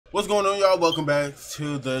What's going on, y'all? Welcome back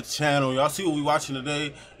to the channel. Y'all see what we watching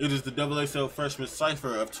today? It is the XXL freshman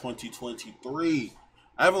Cypher of 2023.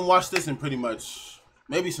 I haven't watched this in pretty much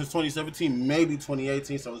maybe since 2017, maybe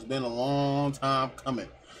 2018, so it's been a long time coming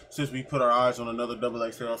since we put our eyes on another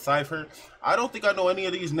XXL Cypher. I don't think I know any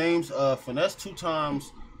of these names. Finesse2tymes.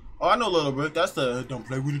 Oh, I know Lola, Brooke. That's the don't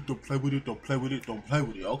play with it, don't play with it, don't play with it, don't play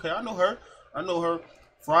with it. Okay, I know her. I know her.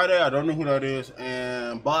 Friday, I don't know who that is,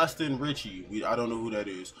 and Boston Richie, I don't know who that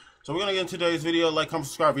is. So we're gonna get into today's video. Like, comment,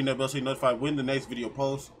 subscribe, ring that bell so you're notified when the next video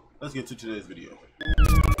posts. Let's get to today's video.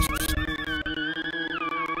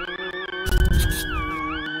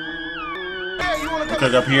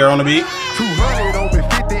 Okay, got Pierre on the beat. 200 over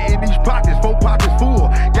 50 in these pockets, 4 pockets full.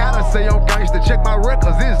 Gotta say I'm gangsta, check my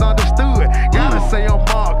records, it's understood. Gotta say I'm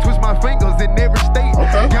mobbed, twist my fingers in every state.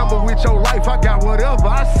 Okay. Gamble with your life, I got whatever,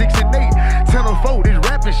 I 6 and 8. 10 or 4, this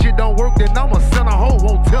rapping shit don't work, then I'ma send a hoe,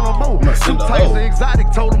 won't tell them more. 2 types of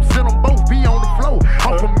exotic, told them send them both, be on the flow.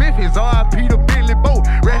 I'm from Memphis, RIP to Bentley boat.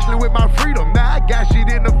 Wrestling with my freedom, now I got shit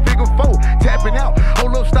in the figure 4. Tapping out,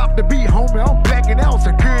 hold up, stop the beat, homie, I'm blacking out.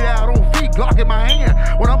 Secured out on feet, Glock in my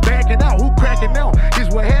hand. When I'm backing out, who cracking out? This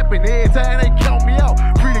what happened every time they count me out.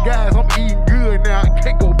 Free the guys, I'm eating good now, I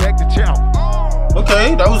can't go back to chow.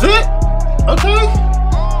 Okay, that was it? Okay.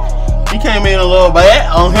 He came in a little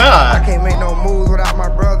bad on her. I can't make no moves without my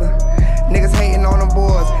brother. Niggas hating on them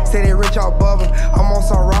boys, say they rich off bubble. I'm on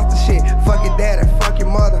some roster shit, fuck your daddy, fuck your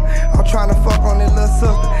mother. I'm trying to fuck on this little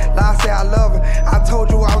sister, lie say I love her. I told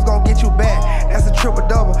you I was gonna get you back, that's a triple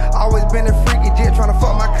double. Always been a freaky jet, trying to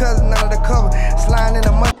fuck my cousin under the cover. Sliding in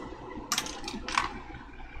the money.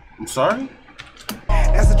 I'm sorry?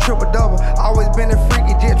 That's a triple double. Always been a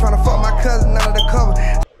freaky jet, trying to fuck my cousin under the cover.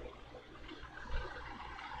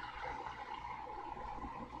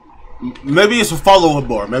 Maybe it's a follow-up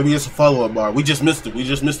bar. Maybe it's a follow-up bar. We just missed it. We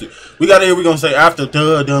just missed it. We got here. We're gonna say after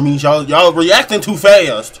dummies. Y'all reacting too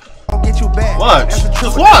fast. I'll get you back. Watch.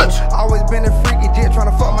 Just watch. Always been a freaky jet, trying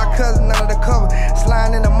to fuck my cousin under the cover.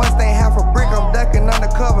 Sliding in the Mustang, half a brick. I'm ducking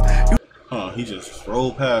undercover. Huh? He just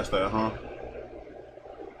rolled past that, huh?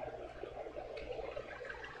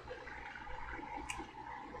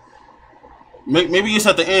 Maybe it's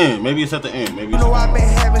at the end. Maybe it's at the end. Maybe. You know I've been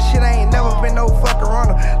having shit. I ain't never been no fucking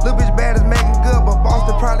runner. Little bitch bad is making good, but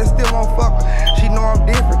Boston probably still won't fuck her. She know I'm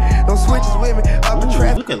different. No switches with me. Up in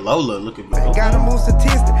traffic. Look at Lola. Look at Lola. Gotta move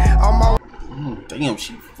statistic. I'm all. Damn,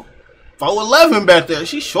 she 4'11" back there.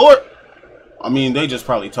 She's short. I mean, they just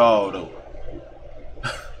probably tall though.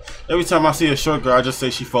 Every time I see a short girl, I just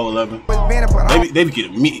say she 4'11". They be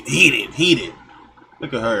getting heated.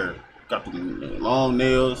 Look at her. Got the long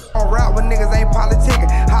nails. On route with niggas ain't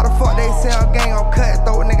politicking. How the fuck they sell gang on cut?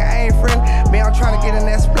 Throw a nigga ain't friendly. Man, I'm trying to get in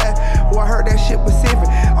that splat. Who I heard that shit Pacific.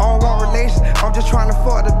 I don't want relations. I'm just trying to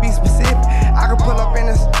fuck to be specific. I can pull up in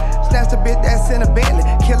this, snatch the bitch that's in a Bentley.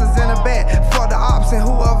 Killers in a bag. Fuck the ops and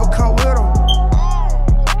whoever come with them.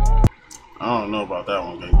 I don't know about that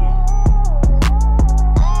one, baby.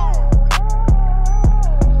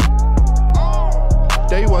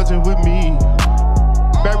 They wasn't with me.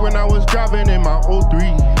 Back when I was driving in my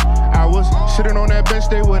 03, I was sitting on that bench,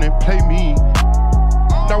 they wouldn't play me.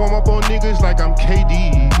 Now I'm up on niggas like I'm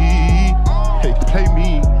KD. Hey, play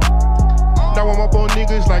me. Now I'm up on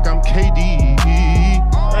niggas like I'm KD.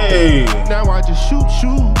 Hey. Now I just shoot.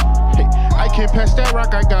 Hey, I can't pass that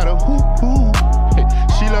rock, I got a hoop. Hey,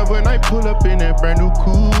 she love when I pull up in that brand new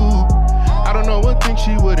coupe. I don't know what thing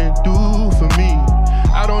she wouldn't do for me.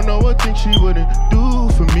 I don't know what thing she wouldn't do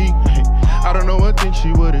for me. Hey, I don't know what thing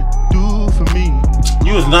she wouldn't do for me.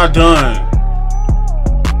 You was not done.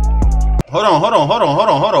 Hold on.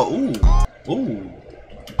 Ooh.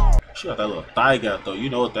 She got that little thigh gap though. You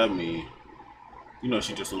know what that means. You know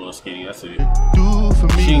she just a little skinny. That's it. Do for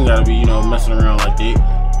me. She ain't gotta be, you know, messing around like that.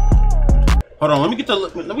 Hold on. Let me get that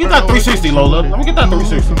 360, Lola. Let me get that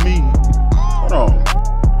 360 for me. Hold on.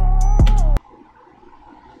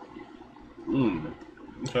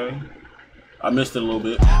 Okay. I missed it a little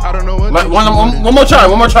bit. I don't know what. One more try,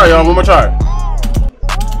 y'all. One more try.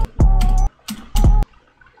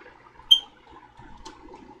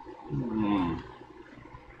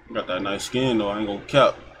 Got that nice skin though. I ain't gonna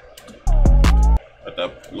cap. Got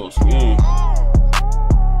that little skin.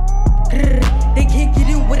 They can't get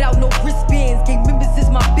in without no wristbands. Gang members is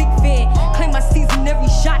my big fan. Claim my season every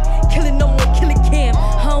shot. Killing no more killing cam.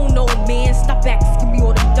 I don't know, man. Stop asking me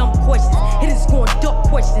all them dumb questions. It is going duck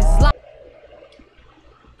questions.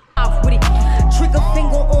 With it. Trigger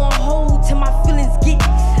finger on hold till my feelings get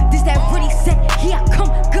this that really set. Here I come,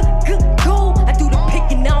 go. I do the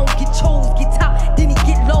picking, I don't get chose, get top, then he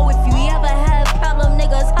get low. If you ever had problem,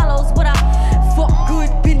 niggas hollows what I fuck good,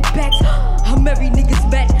 been backs. I'm every nigga's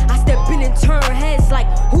match.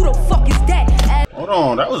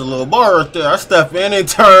 was a little bar right there. I step in and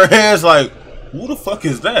turn heads like, who the fuck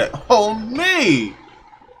is that? Oh, me.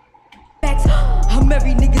 I'm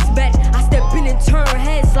every nigga's match. I step in and turn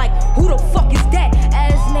heads like, who the fuck is that?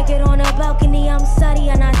 Ass naked on a balcony, I'm sorry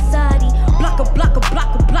and I sorry. Blocker,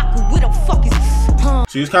 where the fuck is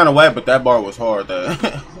She was kind of whack, but that bar was hard. That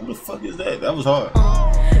who the fuck is that? That was hard.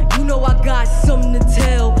 You know I got something to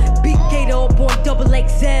tell. Big gator up on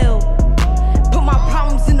XXL. Put my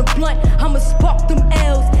problems in the blunt, I'ma spark them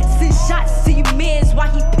L's. Send shots to your mans while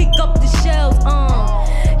he pick up the shells.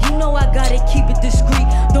 You know I gotta keep it discreet.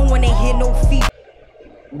 Don't wanna hear no feet.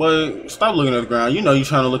 But stop looking at the ground. You know you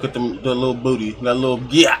trying to look at the little booty, that little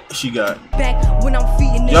she got. Back when I'm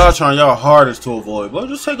feeding y'all trying y'all hardest to avoid. But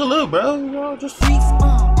just take a look, bro. Y'all just hit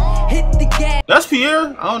the gas. That's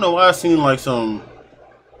Pierre. I don't know why I seen like some.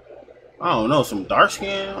 I don't know, some dark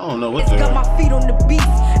skin. I don't know what the. Got my feet on the beat.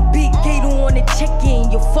 Big gator on the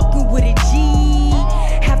check-in. You're fucking with a G.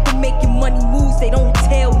 Have to make your money moves. They don't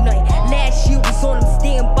tell nothing. Last year was on them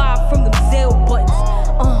standby from them Zell buttons.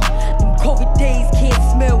 Them COVID days can't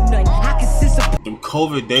smell nothing. I can sense a. Them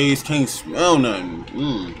COVID days can't smell nothing.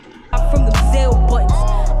 From them Zell buttons.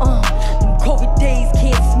 Them COVID days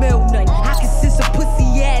can't smell nothing. I can sense a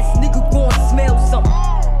pussy ass nigga gon' smell something.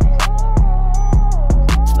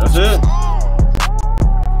 That's it.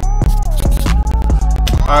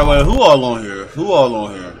 Alright, wait, who all on here? Who all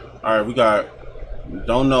on here? Alright, we got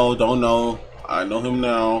don't know. I know him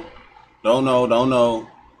now. Don't know.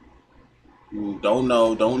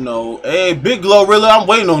 Hey, Big Glorilla, I'm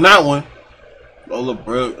waiting on that one. Lola,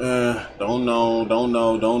 Brooke, don't know.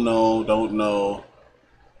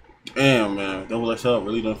 Damn, man, XXL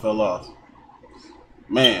really done fell off.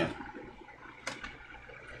 Man.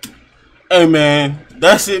 Hey, man,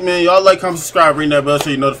 that's it, man. Y'all like, comment, subscribe, ring that bell so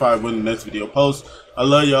you're notified when the next video posts. I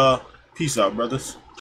love y'all. Peace out, brothers.